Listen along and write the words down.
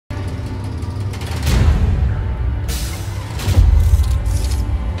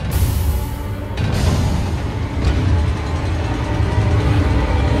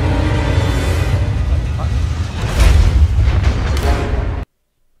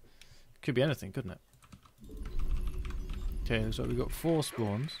Could be anything, couldn't it? Okay, looks like we've got 4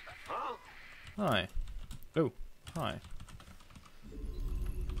 spawns. Hi. Oh, hi.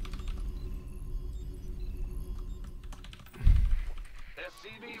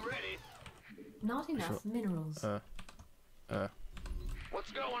 SCV ready. Not enough minerals.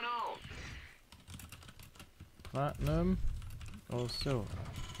 What's going on? Platinum or silver?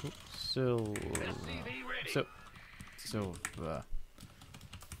 Oops, silver. SCV ready. Silver.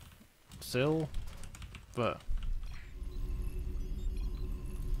 Silver.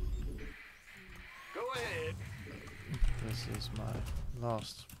 Go ahead. This is my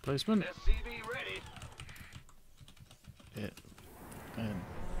last placement. SCV ready.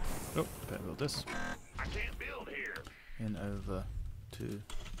 Oh, better build this. I can't build here. In over 2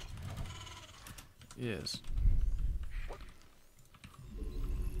 years.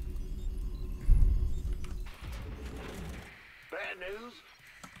 Bad news.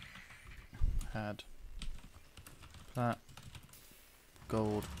 Had plat,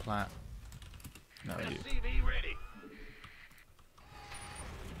 gold, plat. No, you. SCV ready.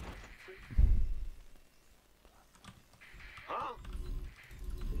 Huh?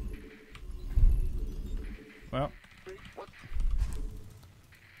 Well, What?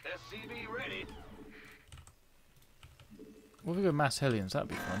 SCV ready. well, we go mass Hellions. That'd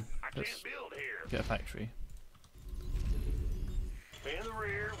be fun. I Let's can't build here. get a factory. In the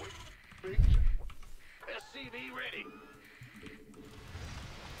rear with big SCV ready.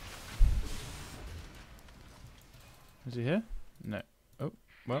 Is he here? No. Oh,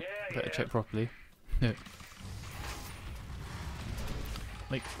 well, better check properly.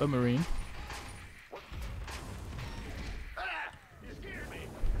 Make a marine. Ah! You scared me.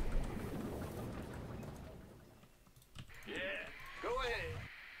 Yeah. Go ahead.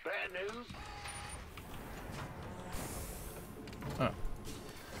 Bad news. Oh,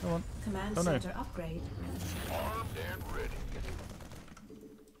 come on. Command Oh, no. center upgrade. Armed and ready.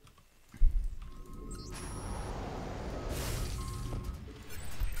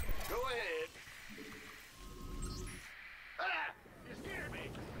 Go ahead. Ah! You scared me.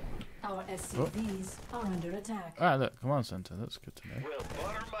 Our SCVs are under attack. Ah, look, command center. That's good to know. Well,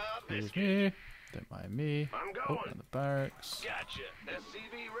 butter my Here's biscuit. me. Don't mind me. I'm Oh, going. and the barracks. Gotcha.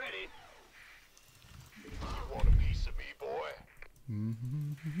 SCV ready. You want a piece of me, boy?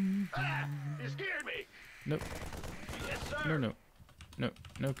 Ah! You scared me. Nope. Yes, sir.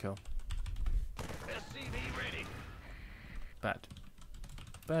 No kill. SCV ready. Bad.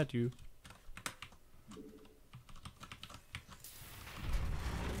 Bad you.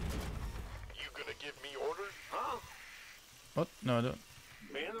 You gonna give me orders? Huh? What? No, I don't.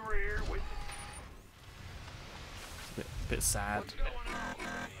 In the rear with. It's a bit sad. What's going on?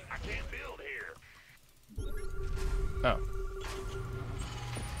 I can't build here. Oh.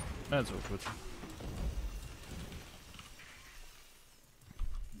 That's awkward.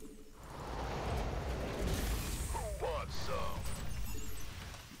 Who wants some?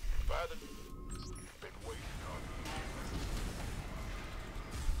 By the... Been waiting on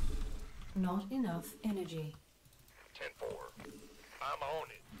you. Not enough energy. 10-4. I'm on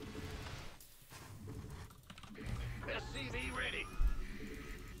it. SCV ready.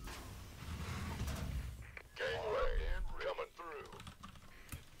 Gangway coming through.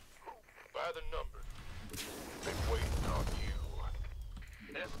 By the number. Been waiting on you.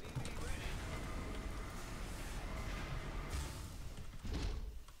 SCV ready.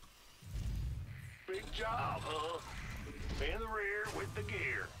 Big job, huh? In the rear with the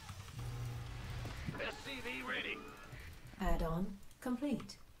gear. SCV ready. Add-on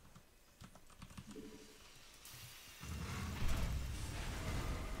complete.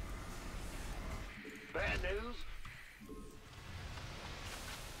 Bad news.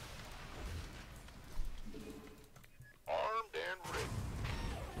 Armed and ready.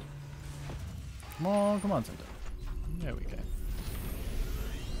 Come on, come on, center. There we go.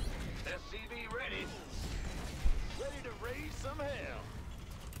 SCV ready. Ready to raise some hell.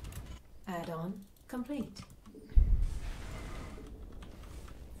 Add-on complete.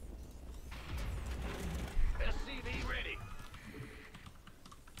 SCV ready.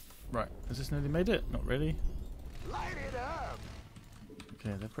 Right, has this nearly made it? Not really. Light it up.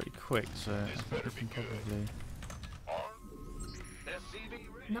 Okay, they're pretty quick, so I think we can probably... SCV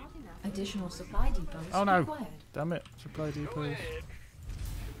ready. Not enough additional supply depots Oh no! required. Damn it, supply Go depots. ahead.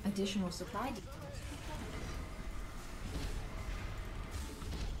 Additional supply depots.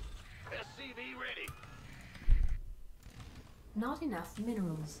 SCV ready. Not enough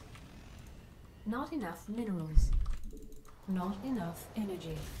minerals. Not enough minerals. Not enough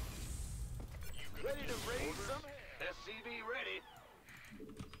energy. Ready to raise some hell. SCV ready.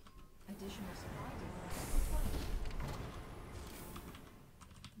 Additional supply depot.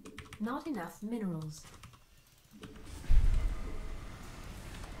 Not enough minerals.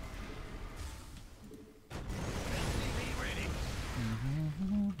 SCV ready.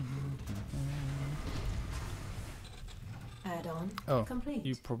 Add-on Oh, complete.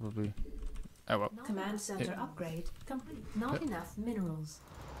 you probably... Oh well. Command center upgrade complete. Not Yep. enough minerals.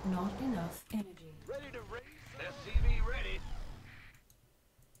 Not enough energy. Ready to raise. SCV ready.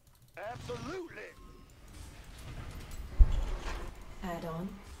 Absolutely. Add-on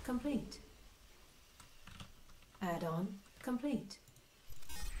complete. Add-on complete.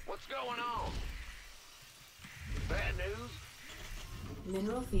 What's going on? Bad news?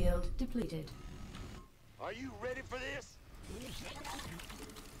 Mineral field depleted. Are you ready for this?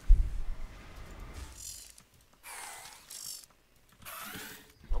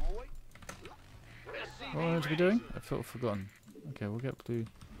 I'm waiting. What are we doing? I felt forgotten. Okay, we'll get blue.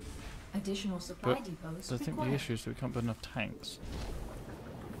 Additional supply But depots I think required. the issue is that we can't put enough tanks.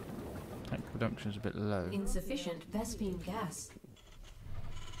 Tank production is a bit low. Insufficient Vespine gas.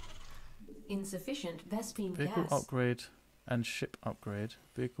 Insufficient Vespine Vehicle gas. upgrade and ship upgrade.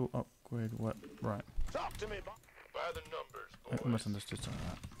 Vehicle upgrade, what? Right. Talk to me, boss. By the numbers, I boys. misunderstood some of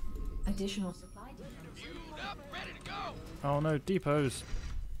that. Additional supply depots. Fueled up, ready to go. Oh no, depots!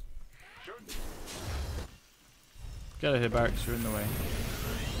 Sure. Get out of here, barracks, you're in the way.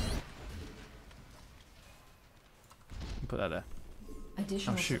 Put that there.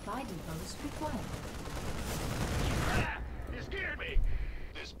 Additional shoot. supply depots required. Ah, you scared me.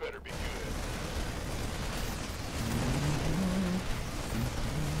 This better be good.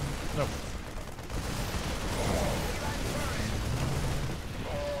 No.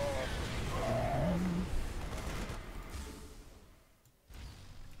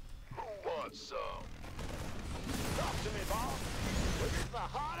 Who wants some? Talk to me, boss. This is the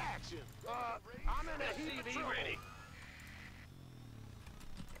hot action. I'm in a heat of trouble. Ready.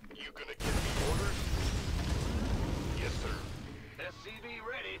 You gonna give me orders? Yes, sir. SCV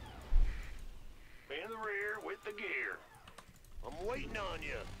ready. In the rear with the gear. I'm waiting on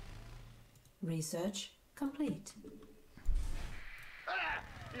you. Research complete. Ah,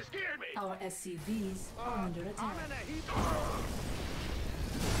 you scared me. Our SCVs are under attack. I'm in a heat of trouble.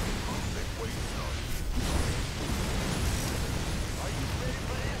 Been waiting on you. Are you ready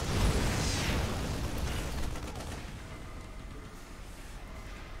for this?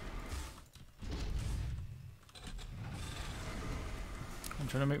 I'm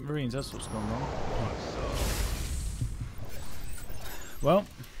trying to make Marines, that's what's going on. Well,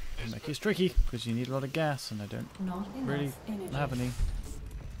 make it tricky, because you need a lot of gas, and I don't Not enough really energy. have any.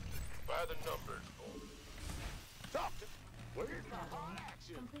 By the numbers, boys. Talk to me. Where's the hot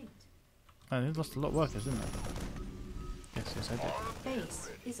action? Complete. Oh, they lost a lot of workers, didn't they? Yes, I did. Base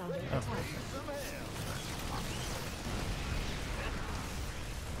is under attack. Some hell.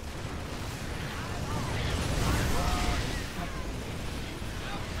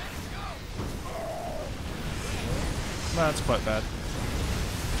 That's quite bad.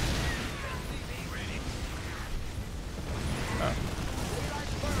 Oh.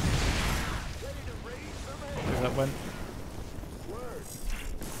 If that went...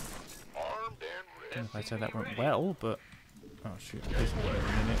 Armed and I don't know ready. if I'd say that went well, but... Oh shoot, it isn't wait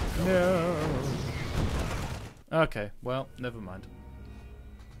a minute. No! Okay, well, never mind.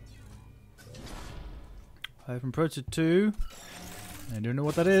 I've been promoted to... I don't know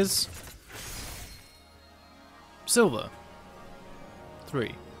what that is. Silver.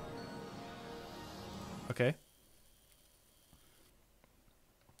 3. Okay.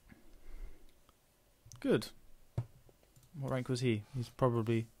 Good. What rank was he? He's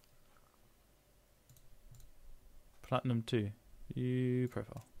probably Platinum 2. View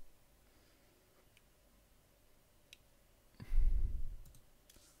profile.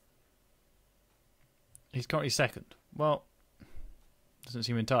 He's currently second. Well, doesn't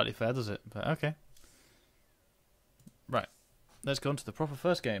seem entirely fair, does it? But okay. Right. Let's go on to the proper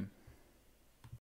first game.